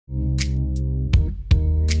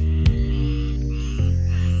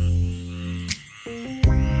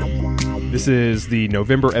This is the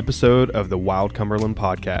November episode of the Wild Cumberland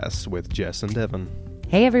podcast with Jess and Devin.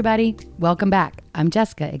 Hey everybody, welcome back. I'm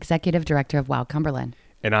Jessica, Executive Director of Wild Cumberland.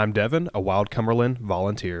 And I'm Devin, a Wild Cumberland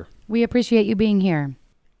volunteer. We appreciate you being here.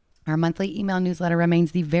 Our monthly email newsletter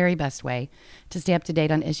remains the very best way to stay up to date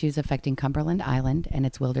on issues affecting Cumberland Island and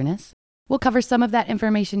its wilderness. We'll cover some of that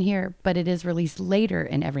information here, but it is released later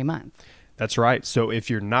in every month. That's right. So if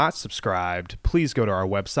you're not subscribed, please go to our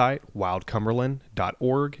website,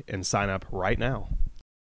 wildcumberland.org, and sign up right now.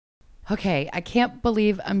 Okay, I can't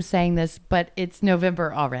believe I'm saying this, but it's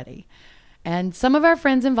November already. And some of our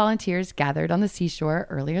friends and volunteers gathered on the seashore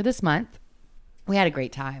earlier this month. We had a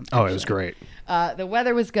great time. Oh, it was great. The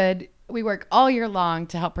weather was good. We work all year long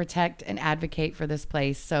to help protect and advocate for this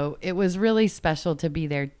place. So it was really special to be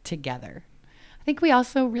there together. I think we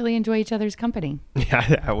also really enjoy each other's company.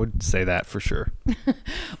 Yeah, I would say that for sure.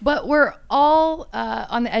 But we're all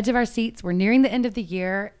on the edge of our seats. We're nearing the end of the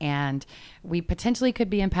year, and we potentially could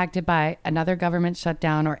be impacted by another government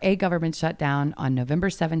shutdown or a government shutdown on November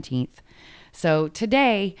 17th. So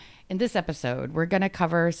today, in this episode, we're going to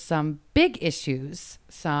cover some big issues,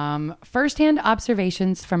 some firsthand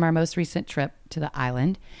observations from our most recent trip to the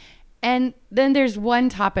island. And then there's one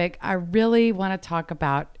topic I really want to talk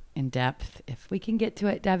about in depth, if we can get to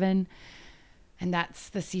it, Devin, and that's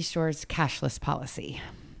the seashore's cashless policy.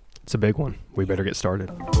 It's a big one. We better get started.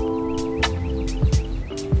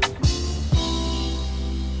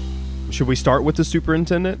 Should we start with the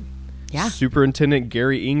superintendent? Yeah. Superintendent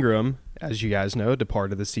Gary Ingram, as you guys know,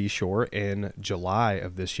 departed the seashore in July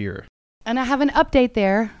of this year. And I have an update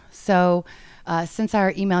there. So since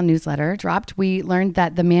our email newsletter dropped, we learned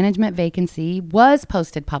that the management vacancy was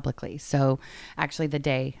posted publicly. So actually the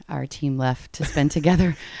day our team left to spend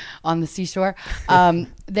together on the seashore,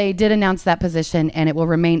 they did announce that position, and it will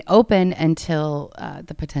remain open until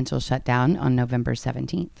the potential shutdown on November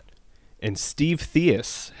 17th. And Steve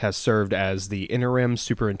Theus has served as the interim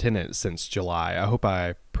superintendent since July. I hope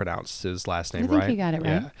I pronounced his last name right. I think you got it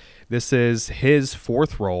right. Yeah. This is his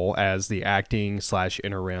fourth role as the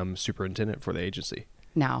acting/interim superintendent for the agency.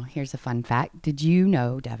 Now, here's a fun fact. Did you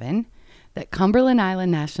know, Devin, that Cumberland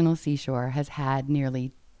Island National Seashore has had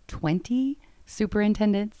nearly 20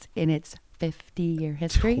 superintendents in its 50-year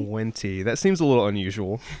history? 20. That seems a little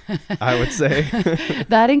unusual, I would say.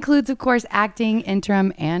 That includes, of course, acting,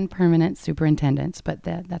 interim, and permanent superintendents, but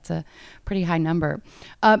that's a pretty high number.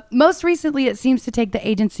 Most recently, it seems to take the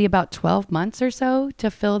agency about 12 months or so to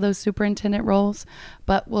fill those superintendent roles,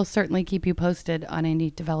 but we'll certainly keep you posted on any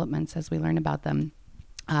developments as we learn about them.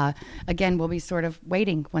 Again, we'll be sort of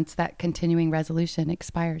waiting once that continuing resolution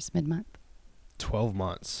expires mid-month. 12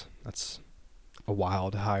 months. That's a while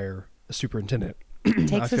to hire a superintendent. It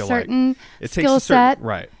takes a certain skill set.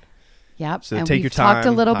 Right. Yep. So and take we've your time, talked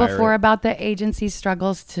a little before it. about the agency's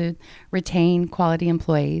struggles to retain quality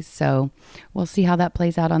employees. So we'll see how that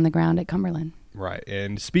plays out on the ground at Cumberland. Right.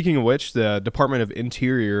 And speaking of which, the Department of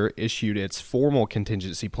Interior issued its formal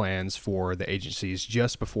contingency plans for the agencies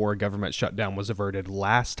just before a government shutdown was averted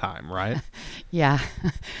last time, right? Yeah.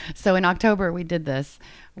 So in October, we did this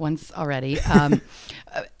once already.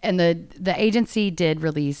 And the agency did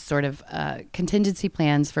release sort of contingency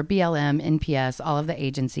plans for BLM, NPS, all of the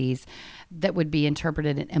agencies that would be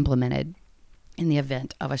interpreted and implemented in the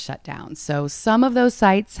event of a shutdown. So some of those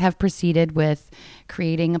sites have proceeded with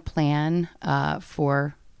creating a plan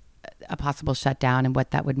for a possible shutdown and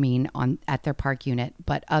what that would mean at their park unit,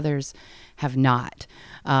 but others have not.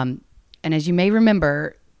 And as you may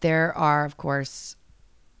remember, there are, of course,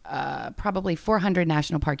 probably 400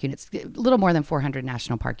 national park units, a little more than 400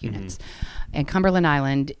 national park units. And Cumberland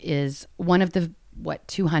Island is one of the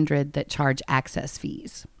 200 that charge access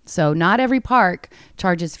fees. So not every park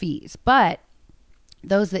charges fees, but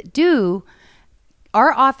those that do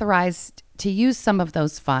are authorized to use some of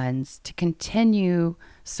those funds to continue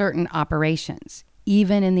certain operations,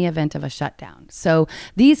 even in the event of a shutdown. So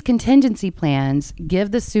these contingency plans give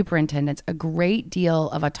the superintendents a great deal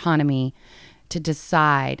of autonomy to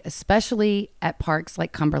decide, especially at parks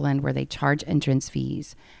like Cumberland where they charge entrance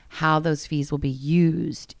fees, how those fees will be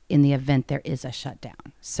used in the event there is a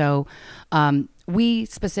shutdown. So we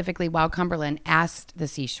specifically, Wild Cumberland, asked the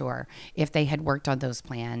seashore if they had worked on those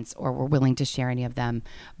plans or were willing to share any of them,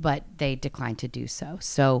 but they declined to do so.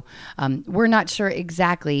 So we're not sure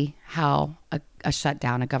exactly how a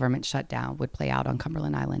shutdown, a government shutdown, would play out on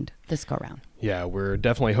Cumberland Island this go around. Yeah, we're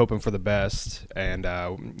definitely hoping for the best. And,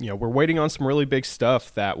 we're waiting on some really big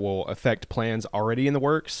stuff that will affect plans already in the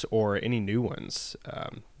works or any new ones.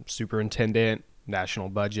 Superintendent, national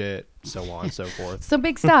budget, so on and so forth. Some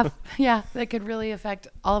big stuff, yeah, that could really affect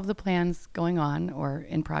all of the plans going on or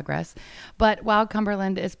in progress. But while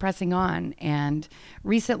Cumberland is pressing on, and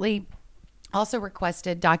recently also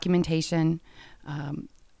requested documentation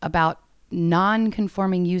about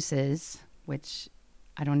non-conforming uses, which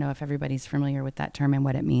I don't know if everybody's familiar with that term and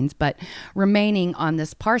what it means, but remaining on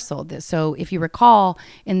this parcel. So if you recall,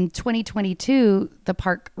 in 2022, the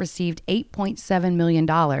park received $8.7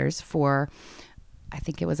 million for, I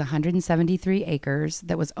think it was 173 acres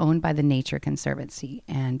that was owned by the Nature Conservancy,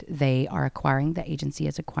 and the agency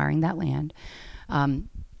is acquiring that land.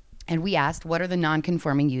 And we asked, what are the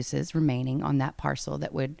non-conforming uses remaining on that parcel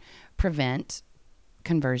that would prevent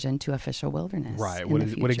conversion to official wilderness? Right.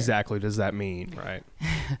 What exactly does that mean? Right.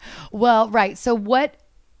 Well, right. So what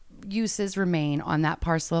uses remain on that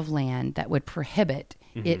parcel of land that would prohibit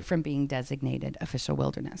it from being designated official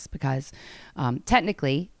wilderness? Because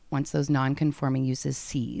technically, once those non-conforming uses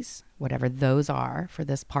cease, whatever those are for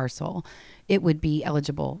this parcel, it would be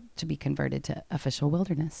eligible to be converted to official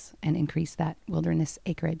wilderness and increase that wilderness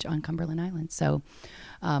acreage on Cumberland Island. So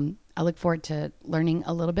I look forward to learning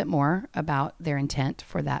a little bit more about their intent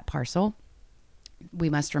for that parcel. We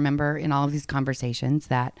must remember in all of these conversations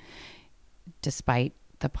that despite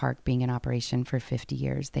the park being in operation for 50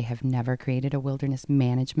 years, they have never created a wilderness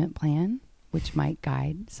management plan, which might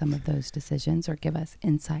guide some of those decisions or give us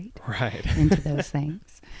insight into those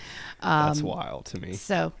things. That's wild to me.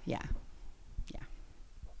 So, yeah.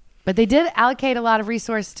 But they did allocate a lot of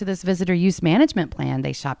resource to this visitor use management plan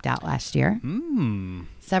they shopped out last year.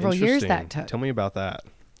 Several years that took. Tell me about that.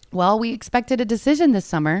 Well, we expected a decision this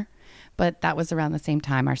summer, but that was around the same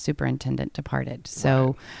time our superintendent departed.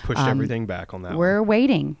 So pushed everything back on that. We're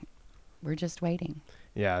waiting. We're just waiting.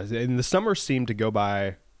 Yeah, and the summer seemed to go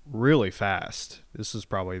by really fast. This is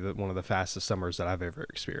probably one of the fastest summers that I've ever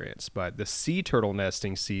experienced. But the sea turtle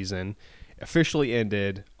nesting season officially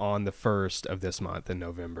ended on the 1st of this month in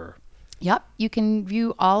November. Yep. You can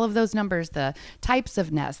view all of those numbers, the types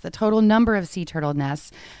of nests, the total number of sea turtle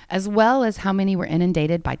nests, as well as how many were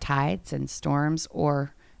inundated by tides and storms,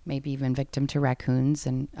 or maybe even victim to raccoons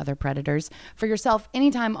and other predators, for yourself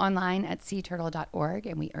anytime online at seaturtle.org,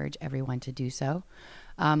 and we urge everyone to do so.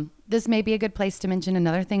 This may be a good place to mention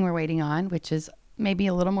another thing we're waiting on, which is maybe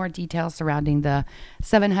a little more detail surrounding the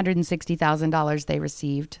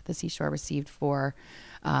 $760,000 the Seashore received for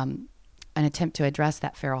an attempt to address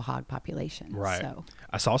that feral hog population. Right. So,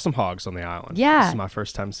 I saw some hogs on the island. Yeah. This is my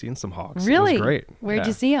first time seeing some hogs. Really? It was great. Where'd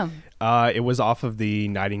you see them? It was off of the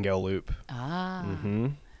Nightingale Loop.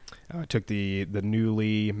 I took the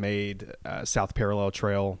newly made South Parallel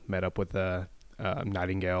Trail, met up with the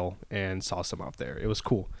Nightingale, and saw some up there. It was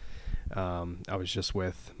cool. I was just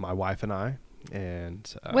with my wife and I.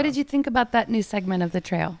 And what did you think about that new segment of the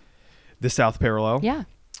trail? The South Parallel? Yeah.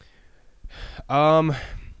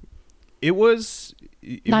 It was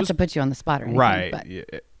not to put you on the spot or anything, right.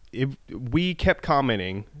 But we kept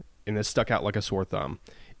commenting, and this stuck out like a sore thumb.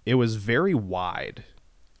 It was very wide,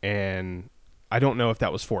 and I don't know if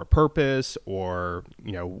that was for a purpose or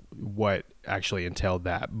what actually entailed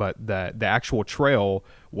that. But the actual trail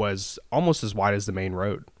was almost as wide as the main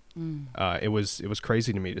road. It was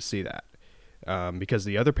crazy to me to see that. Because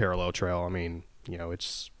the other parallel trail, I mean,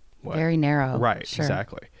 it's very narrow. Right, sure.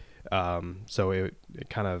 Exactly. So it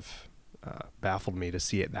kind of baffled me to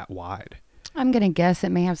see it that wide. I'm going to guess it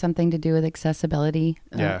may have something to do with accessibility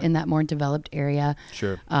in that more developed area.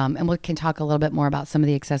 Sure. And we can talk a little bit more about some of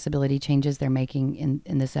the accessibility changes they're making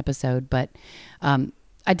in this episode. But I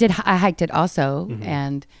hiked it also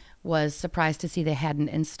and was surprised to see they hadn't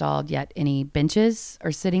installed yet any benches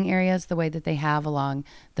or sitting areas the way that they have along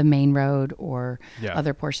the main road or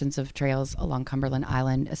other portions of trails along Cumberland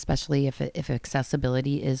Island, especially if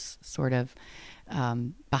accessibility is sort of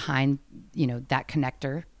behind, that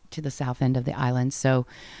connector to the south end of the island. So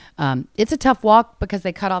it's a tough walk because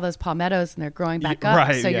they cut all those palmettos and they're growing back up.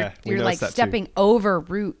 Right, so you're like stepping over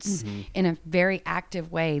roots in a very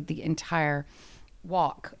active way the entire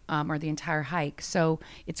walk or the entire hike. So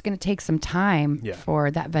it's going to take some time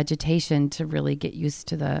for that vegetation to really get used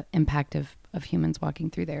to the impact of humans walking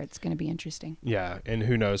through there. It's going to be interesting. Yeah. And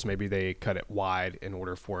who knows, maybe they cut it wide in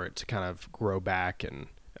order for it to kind of grow back and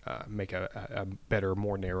make a better,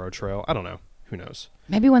 more narrow trail. I don't know. Who knows?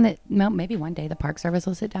 Maybe one day the Park Service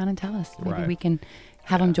will sit down and tell us. Maybe we can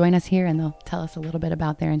have them join us here and they'll tell us a little bit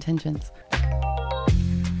about their intentions.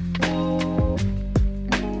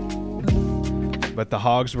 But the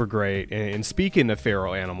hogs were great. And speaking of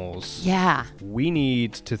feral animals, Yeah. we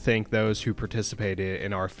need to thank those who participated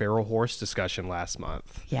in our feral horse discussion last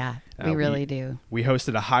month. Yeah, we really do. We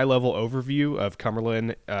hosted a high-level overview of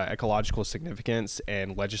Cumberland ecological significance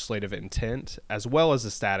and legislative intent, as well as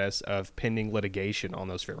the status of pending litigation on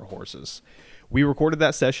those feral horses. We recorded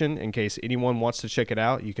that session. In case anyone wants to check it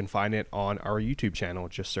out, you can find it on our YouTube channel.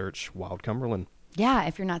 Just search Wild Cumberland. Yeah,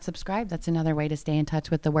 if you're not subscribed, that's another way to stay in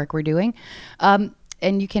touch with the work we're doing.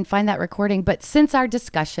 And you can find that recording. But since our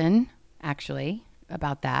discussion, actually,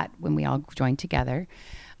 about that, when we all joined together,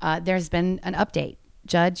 there's been an update.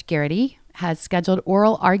 Judge Garrity has scheduled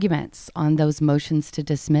oral arguments on those motions to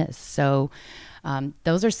dismiss. So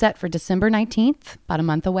those are set for December 19th, about a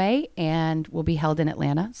month away, and will be held in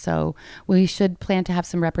Atlanta. So we should plan to have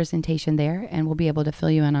some representation there, and we'll be able to fill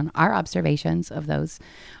you in on our observations of those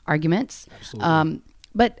arguments. Absolutely.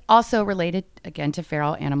 But also related, again, to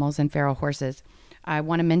feral animals and feral horses, I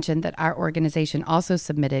want to mention that our organization also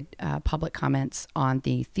submitted public comments on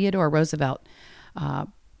the Theodore Roosevelt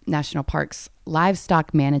National Park's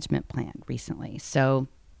livestock management plan recently. So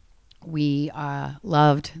we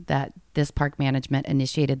loved that this park management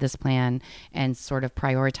initiated this plan and sort of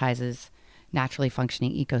prioritizes naturally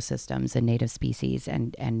functioning ecosystems and native species,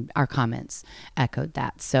 and our comments echoed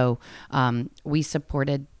that. So we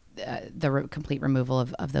supported the complete removal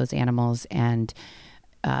of those animals. And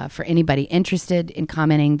for anybody interested in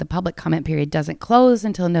commenting, the public comment period doesn't close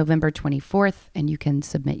until November 24th, and you can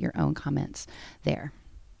submit your own comments there.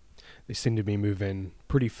 They seem to be moving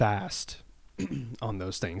pretty fast on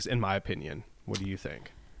those things, in my opinion. What do you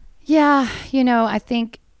think? Yeah, I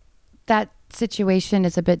think that situation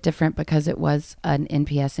is a bit different because it was an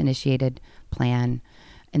NPS initiated plan,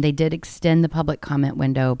 and they did extend the public comment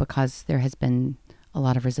window because there has been a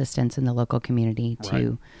lot of resistance in the local community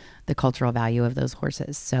to the cultural value of those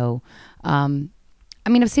horses. So,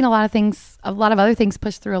 I've seen a lot of other things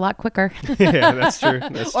pushed through a lot quicker. Yeah, that's true.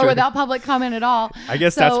 Or without public comment at all. I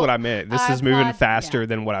guess that's what I meant. This is moving faster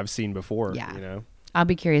than what I've seen before. Yeah. I'll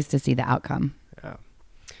be curious to see the outcome.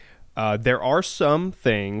 Yeah. There are some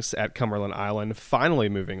things at Cumberland Island finally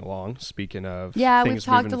moving along. Speaking of we've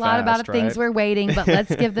talked a lot about things we're waiting, but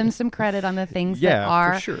let's give them some credit on the things that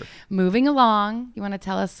are moving along. You want to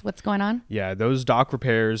tell us what's going on? Yeah, those dock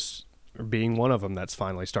repairs being one of them that's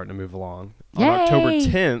finally starting to move along. Yay! On October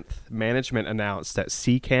 10th, management announced that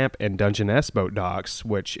Sea Camp and Dungeness boat docks,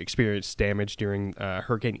 which experienced damage during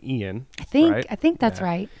Hurricane Ian. I think that's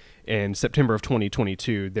right. In September of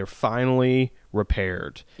 2022, they're finally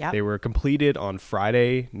repaired. Yep. They were completed on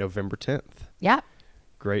Friday, November 10th. Yep.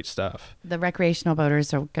 Great stuff. The recreational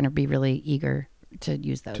boaters are going to be really eager to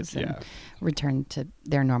use those and return to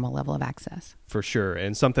their normal level of access. For sure.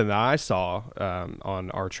 And something that I saw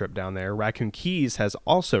on our trip down there, Raccoon Keys has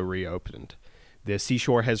also reopened. The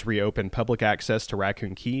seashore has reopened public access to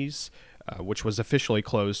Raccoon Keys, which was officially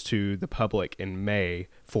closed to the public in May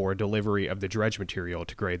for delivery of the dredge material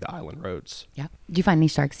to grade the island roads. Yeah. Did you find any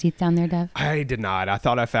shark's teeth down there, Dev? I did not. I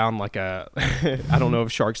thought I found I don't know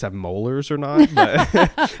if sharks have molars or not, but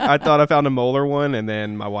I thought I found a molar one, and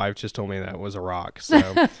then my wife just told me that was a rock. So,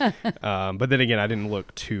 but then again, I didn't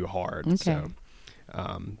look too hard. Okay. So.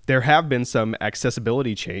 There have been some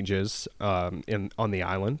accessibility changes on the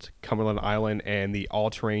island. Cumberland Island and the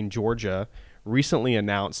All-Terrain Georgia recently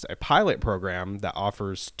announced a pilot program that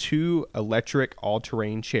offers 2 electric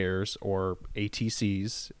all-terrain chairs, or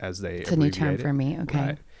ATCs, as they It's a new term for me.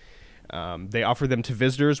 Okay. Right. They offer them to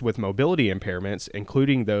visitors with mobility impairments,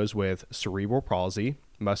 including those with cerebral palsy,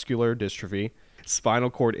 muscular dystrophy,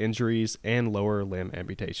 spinal cord injuries, and lower limb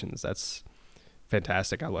amputations. That's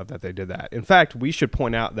fantastic. I love that they did that. In fact, we should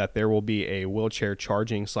point out that there will be a wheelchair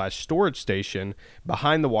charging / storage station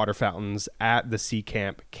behind the water fountains at the Sea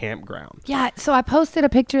Camp campground. Yeah. So I posted a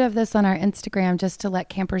picture of this on our Instagram just to let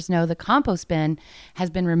campers know the compost bin has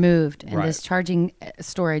been removed, and this charging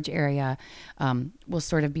storage area will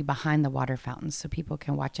sort of be behind the water fountains, so people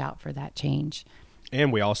can watch out for that change.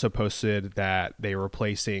 And we also posted that they were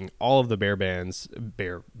replacing all of the bear bins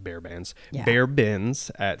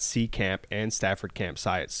at Sea Camp and Stafford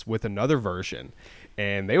campsites with another version.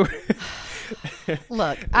 And they were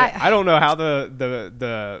look, I don't know how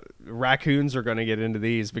the raccoons are going to get into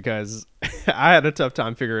these, because I had a tough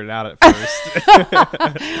time figuring it out at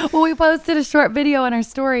first. Well, we posted a short video on our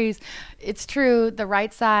stories. It's true. The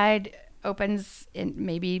right side opens in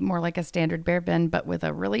maybe more like a standard bear bin, but with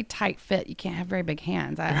a really tight fit. You can't have very big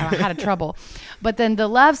hands. I had trouble. But then the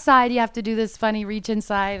left side, you have to do this funny reach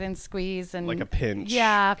inside and squeeze, and like a pinch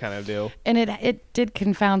kind of deal. And it did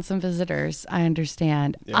confound some visitors, I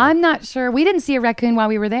understand. Yeah. I'm not sure. We didn't see a raccoon while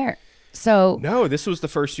we were there. So No, this was the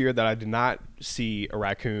first year that I did not see a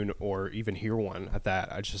raccoon or even hear one at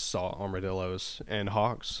that. I just saw armadillos and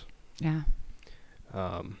hogs. yeah.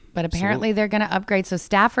 But apparently they're going to upgrade. So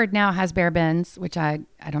Stafford now has bear bins, which I'm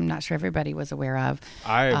not sure everybody was aware of.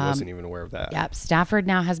 I wasn't even aware of that. Yep. Stafford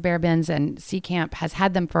now has bear bins, and Sea Camp has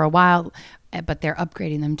had them for a while, but they're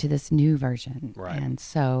upgrading them to this new version. Right. And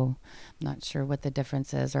so I'm not sure what the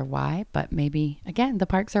difference is or why, but maybe, again, the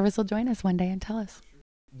Park Service will join us one day and tell us.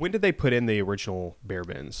 When did they put in the original bear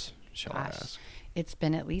bins, shall I Gosh. ask? It's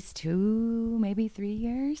been at least 2, maybe 3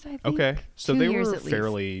 years, I think. Okay. So 2 they years were at least.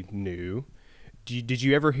 fairly new. Did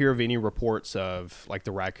you ever hear of any reports of like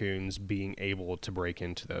the raccoons being able to break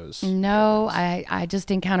into those? No, areas? I just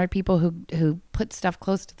encountered people who put stuff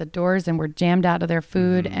close to the doors and were jammed out of their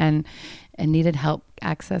food and needed help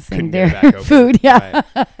accessing Couldn't get it their back open. food. Yeah.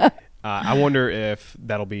 Right. I wonder if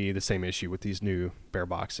that'll be the same issue with these new bear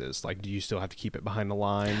boxes. Like, do you still have to keep it behind the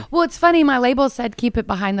line? Well, it's funny. My label said keep it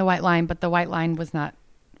behind the white line, but the white line was not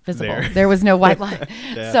visible. There was no white line.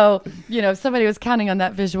 Yeah. So, if somebody was counting on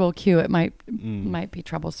that visual cue, it might be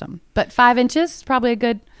troublesome. But 5 inches is probably a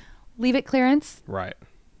good leave it clearance. Right.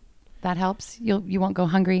 That helps. You won't go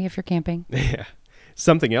hungry if you're camping. Yeah.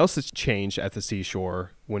 Something else that's changed at the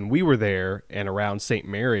seashore when we were there and around St.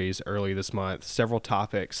 Mary's early this month, several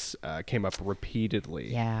topics came up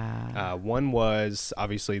repeatedly. Yeah. One was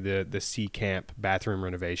obviously the Sea Camp bathroom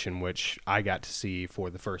renovation, which I got to see for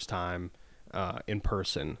the first time in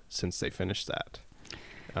person since they finished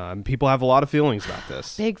that. People have a lot of feelings about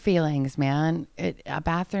this. Big feelings, man. A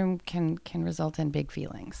bathroom can result in big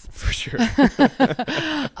feelings. For sure.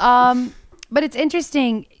 But it's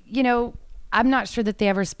interesting, I'm not sure that they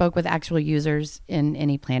ever spoke with actual users in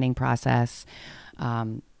any planning process.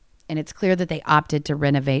 And it's clear that they opted to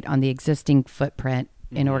renovate on the existing footprint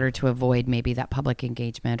in order to avoid maybe that public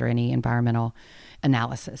engagement or any environmental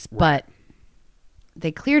analysis. Right. But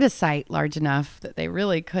they cleared a site large enough that they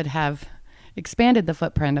really could have expanded the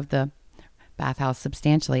footprint of the bathhouse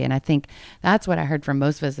substantially. And I think that's what I heard from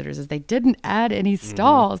most visitors is they didn't add any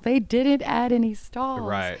stalls. They didn't add any stalls.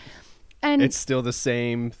 Right. And it's still the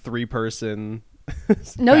same 3-person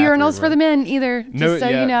no bathroom, urinals for the men either, just no, so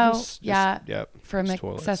yeah, you know. Yep, from an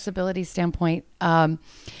toilets. accessibility standpoint.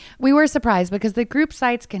 We were surprised because the group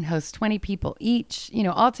sites can host 20 people each.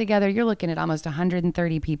 Altogether, you're looking at almost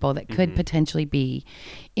 130 people that could potentially be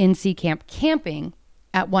in Sea Camp camping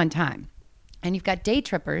at one time. And you've got day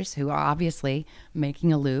trippers who are obviously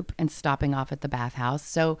making a loop and stopping off at the bathhouse.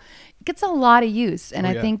 So it gets a lot of use. And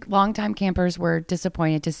I think longtime campers were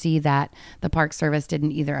disappointed to see that the Park Service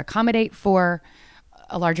didn't either accommodate for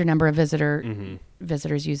a larger number of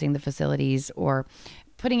visitors using the facilities or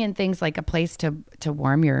putting in things like a place to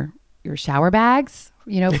warm your shower bags.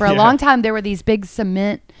 For a long time, there were these big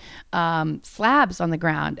cement slabs on the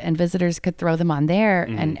ground and visitors could throw them on there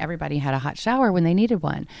and everybody had a hot shower when they needed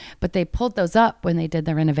one. But they pulled those up when they did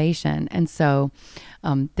the renovation. And so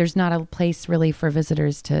there's not a place really for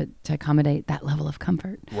visitors to accommodate that level of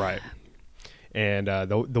comfort. Right. And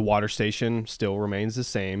the water station still remains the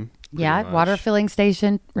same. Yeah, much. Water filling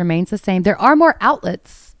station remains the same. There are more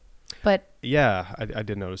outlets, but yeah, I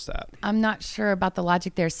did notice that. I'm not sure about the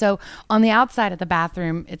logic there. So on the outside of the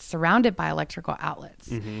bathroom, it's surrounded by electrical outlets.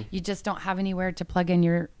 You just don't have anywhere to plug in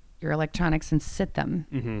your electronics and sit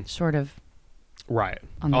them, sort of. Right.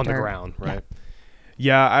 On the ground, right?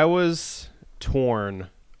 Yeah, I was torn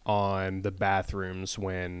on the bathrooms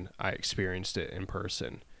when I experienced it in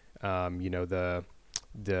person. The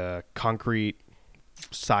concrete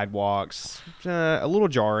sidewalks, a little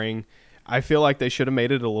jarring. I feel like they should have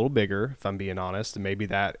made it a little bigger, if I'm being honest, and maybe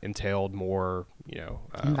that entailed more,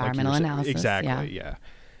 environmental analysis. Exactly, yeah.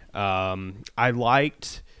 I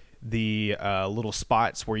liked the little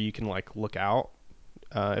spots where you can look out,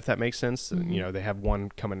 if that makes sense. They have one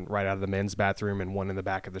coming right out of the men's bathroom and one in the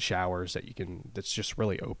back of the showers that's just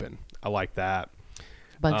really open. I like that.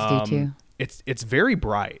 Bugs do too. It's very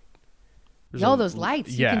bright. Those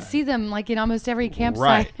lights. You can see them in almost every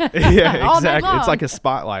campsite. Right. Yeah, all night exactly. long. It's like a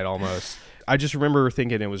spotlight almost. I just remember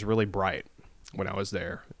thinking it was really bright when I was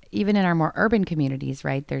there. Even in our more urban communities,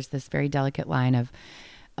 right, there's this very delicate line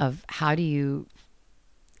of how do you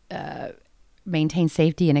maintain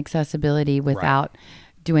safety and accessibility without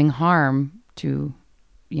doing harm to,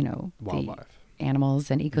 wildlife, the animals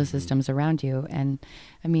and ecosystems around you. And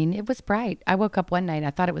I mean, it was bright. I woke up one night, I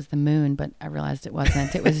thought it was the moon, but I realized it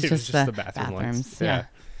wasn't. It was just the bathrooms. Yeah.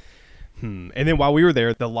 And then while we were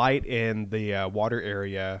there, the light in the water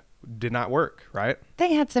area did not work, right?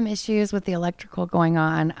 They had some issues with the electrical going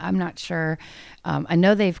on. I'm not sure. I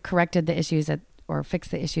know they've corrected the issues or fix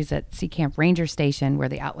the issues at Sea Camp Ranger Station where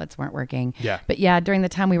the outlets weren't working. Yeah. But yeah, during the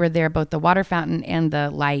time we were there, both the water fountain and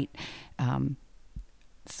the light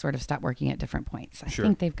sort of stopped working at different points. I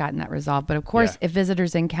think they've gotten that resolved. But of course, if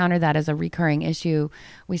visitors encounter that as a recurring issue,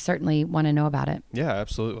 we certainly want to know about it. Yeah,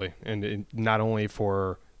 absolutely. And not only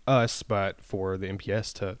for us, but for the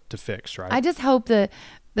MPS to fix, right? I just hope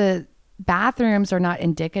the bathrooms are not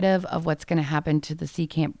indicative of what's going to happen to the Sea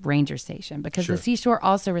Camp Ranger Station, because the Seashore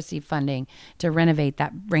also received funding to renovate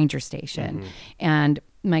that ranger station. And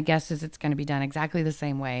my guess is it's going to be done exactly the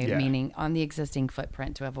same way, meaning on the existing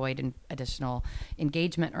footprint to avoid additional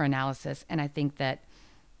engagement or analysis. And I think that,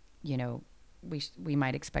 we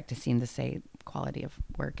might expect to see the same quality of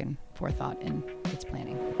work and forethought in its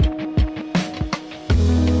planning.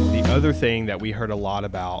 The other thing that we heard a lot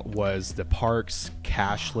about was the park's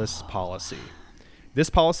cashless policy. This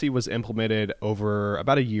policy was implemented over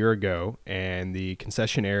about a year ago, and the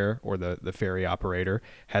concessionaire, or the ferry operator,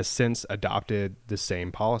 has since adopted the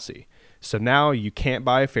same policy. So now you can't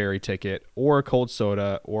buy a ferry ticket or a cold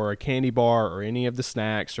soda or a candy bar or any of the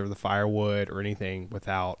snacks or the firewood or anything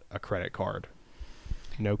without a credit card.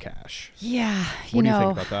 No cash. Yeah. What do you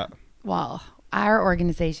think about that? Well, our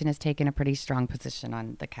organization has taken a pretty strong position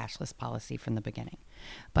on the cashless policy from the beginning.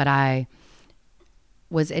 But I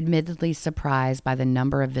was admittedly surprised by the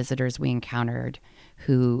number of visitors we encountered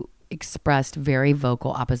who expressed very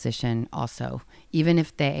vocal opposition also, even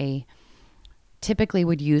if they typically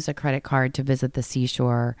would use a credit card to visit the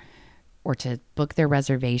seashore or to book their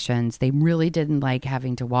reservations. They really didn't like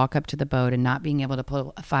having to walk up to the boat and not being able to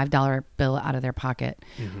pull a $5 bill out of their pocket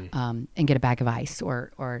and get a bag of ice,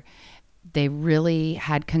 or they really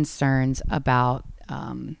had concerns about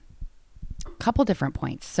a couple different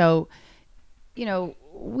points. So,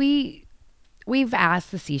 we've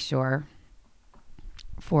asked the Seashore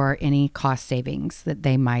for any cost savings that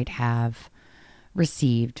they might have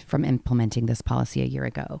received from implementing this policy a year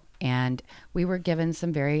ago. And we were given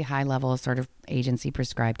some very high level sort of agency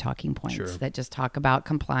prescribed talking points that just talk about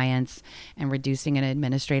compliance and reducing an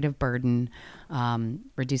administrative burden,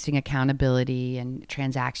 reducing accountability and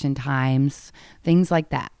transaction times, things like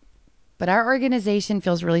that. But our organization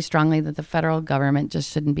feels really strongly that the federal government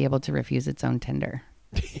just shouldn't be able to refuse its own tender.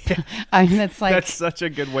 I mean, that's such a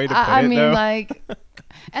good way to put it, though.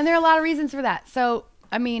 And there are a lot of reasons for that. So,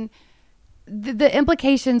 I mean, the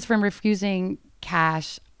implications from refusing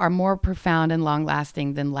cash are more profound and long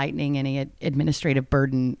lasting than lightening any administrative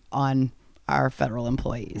burden on our federal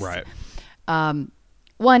employees. Right.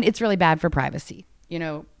 One, it's really bad for privacy.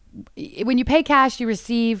 When you pay cash, you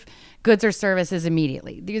receive goods or services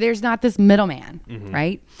immediately. There's not this middleman,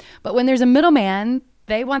 right? But when there's a middleman,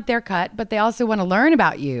 they want their cut, but they also want to learn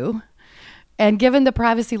about you. And given the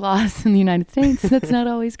privacy laws in the United States, that's not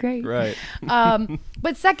always great. Right.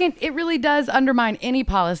 But second, it really does undermine any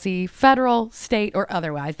policy, federal, state, or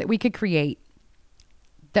otherwise, that we could create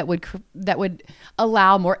that would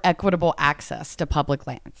allow more equitable access to public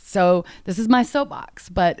lands. So this is my soapbox,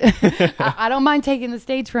 but I don't mind taking the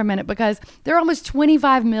stage for a minute, because there are almost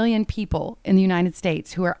 25 million people in the United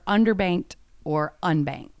States who are underbanked or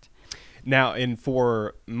unbanked. Now, and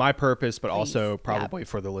for my purpose, but also probably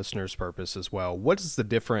for the listener's purpose as well, what is the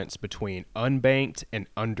difference between unbanked and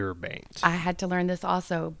underbanked? I had to learn this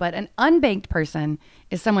also, but an unbanked person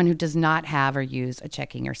is someone who does not have or use a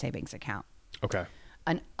checking or savings account. Okay.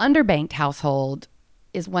 An underbanked household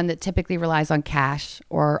is one that typically relies on cash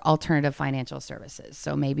or alternative financial services.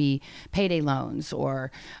 So maybe payday loans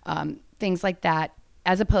or things like that,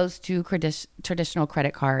 as opposed to traditional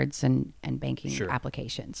credit cards and banking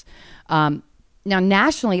applications. Now,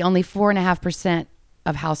 nationally, only 4.5%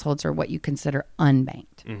 of households are what you consider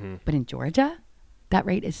unbanked. But in Georgia, that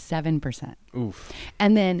rate is 7%. Oof.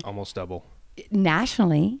 And then almost double.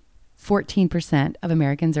 Nationally, 14% of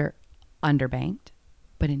Americans are underbanked.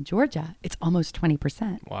 But in Georgia, it's almost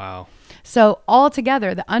 20%. Wow. So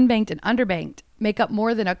altogether, the unbanked and underbanked make up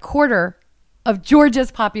more than a quarter of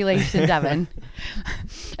Georgia's population, Devin.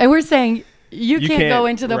 And we're saying you can't go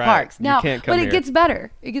into the parks. Now, but it gets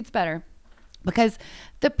better. It gets better. Because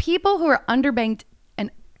the people who are underbanked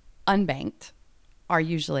and unbanked are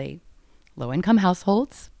usually low-income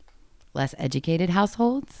households, less educated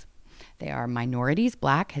households. They are minorities,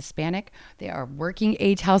 Black, Hispanic. They are working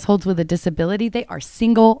age households with a disability. They are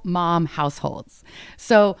single mom households.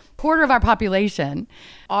 So quarter of our population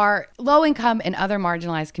are low income and other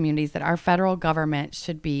marginalized communities that our federal government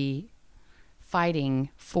should be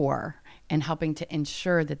fighting for and helping to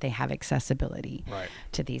ensure that they have accessibility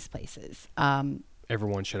to these places.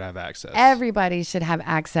 Everyone should have access. Everybody should have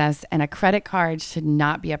access, and a credit card should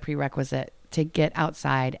not be a prerequisite to get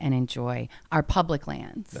outside and enjoy our public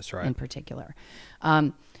lands. That's right. In particular.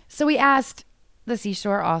 So we asked the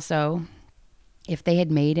seashore also if they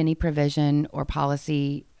had made any provision or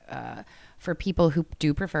policy for people who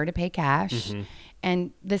do prefer to pay cash.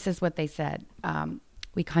 And this is what they said.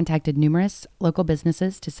 We contacted numerous local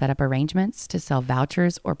businesses to set up arrangements to sell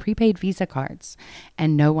vouchers or prepaid Visa cards,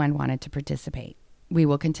 and no one wanted to participate. We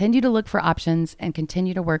will continue to look for options and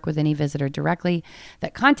continue to work with any visitor directly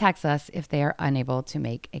that contacts us if they are unable to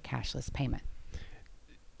make a cashless payment.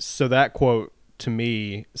 So that quote to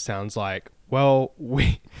me sounds like, well,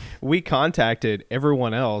 we contacted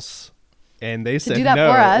everyone else and they said do that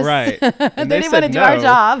no, for us. right? And they didn't want to do our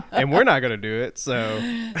job, and we're not going to do it. So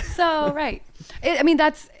right.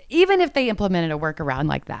 That's even if they implemented a workaround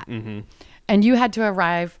like that, and you had to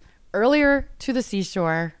arrive earlier to the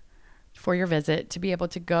seashore for your visit to be able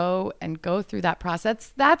to go through that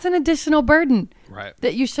process. That's an additional burden, right,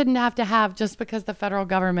 that you shouldn't have to have just because the federal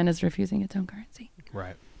government is refusing its own currency.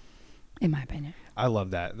 Right. In my opinion. I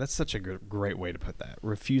love that. That's such a great way to put that.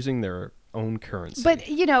 Refusing their own currency. But,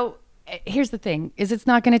 here's the thing, is it's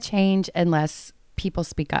not going to change unless people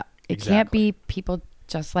speak up. It can't be people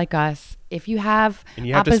just like us. If you have and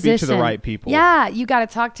you have opposition, to speak to the right people. Yeah, you got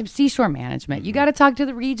to talk to Seashore Management. You got to talk to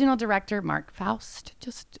the regional director, Mark Faust,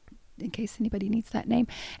 just in case anybody needs that name.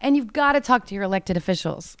 And you've got to talk to your elected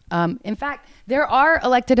officials. In fact, there are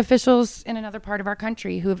elected officials in another part of our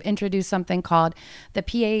country who have introduced something called the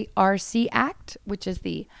PARC Act, which is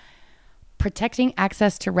the Protecting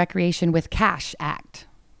Access to Recreation with Cash Act.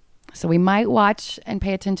 So we might watch and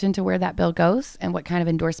pay attention to where that bill goes and what kind of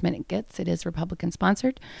endorsement it gets. It is Republican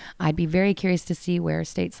sponsored. I'd be very curious to see where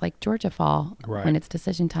states like Georgia fall when it's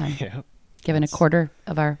decision time, given a quarter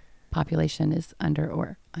of our population is under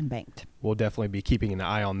or unbanked. We'll definitely be keeping an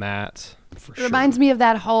eye on that for sure. It reminds me of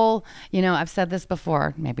that whole, I've said this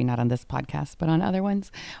before, maybe not on this podcast, but on other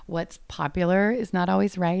ones. What's popular is not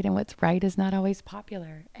always right, and what's right is not always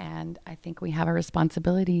popular. And I think we have a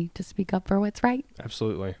responsibility to speak up for what's right.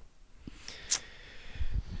 Absolutely.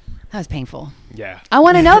 That was painful. Yeah. I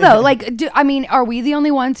want to know though, are we the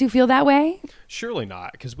only ones who feel that way? Surely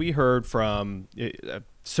not, because we heard from a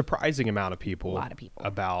surprising amount of people,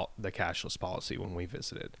 about the cashless policy when we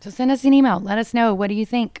visited. So send us an email. Let us know. What do you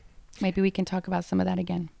think? Maybe we can talk about some of that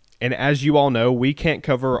again. And as you all know, we can't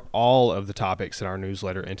cover all of the topics in our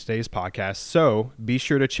newsletter in today's podcast. So be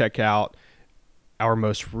sure to check out our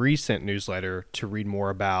most recent newsletter to read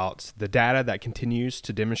more about the data that continues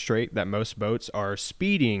to demonstrate that most boats are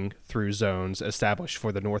speeding through zones established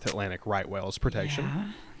for the North Atlantic right whales protection.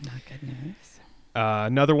 Yeah, not good news.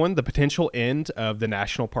 Another one, the potential end of the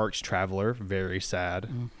National Parks Traveler. Very sad.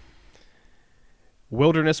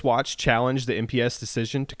 Wilderness Watch challenged the NPS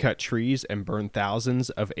decision to cut trees and burn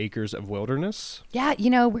thousands of acres of wilderness. Yeah,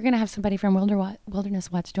 we're going to have somebody from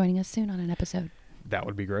Wilderness Watch joining us soon on an episode. That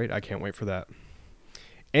would be great. I can't wait for that.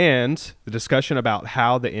 And the discussion about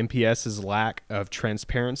how the NPS's lack of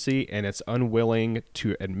transparency and its unwilling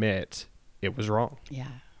to admit it was wrong. Yeah.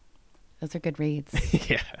 Those are good reads.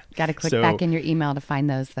 Yeah. Got to click back in your email to find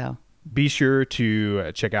those, though. Be sure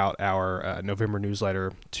to check out our November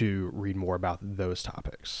newsletter to read more about those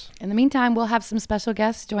topics. In the meantime, we'll have some special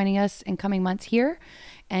guests joining us in coming months here,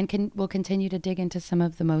 and we'll continue to dig into some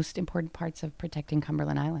of the most important parts of protecting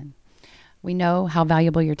Cumberland Island. We know how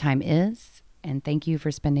valuable your time is, and thank you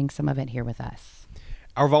for spending some of it here with us.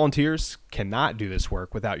 Our volunteers cannot do this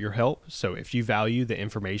work without your help, so if you value the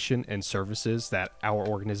information and services that our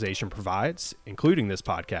organization provides, including this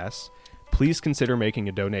podcast, please consider making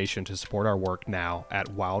a donation to support our work now at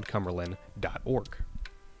wildcumberland.org.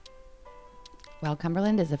 Wild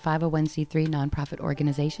Cumberland is a 501c3 nonprofit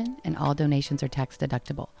organization, and all donations are tax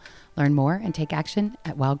deductible. Learn more and take action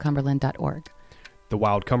at wildcumberland.org. The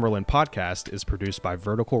Wild Cumberland podcast is produced by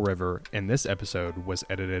Vertical River, and this episode was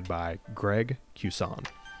edited by Greg Cuson.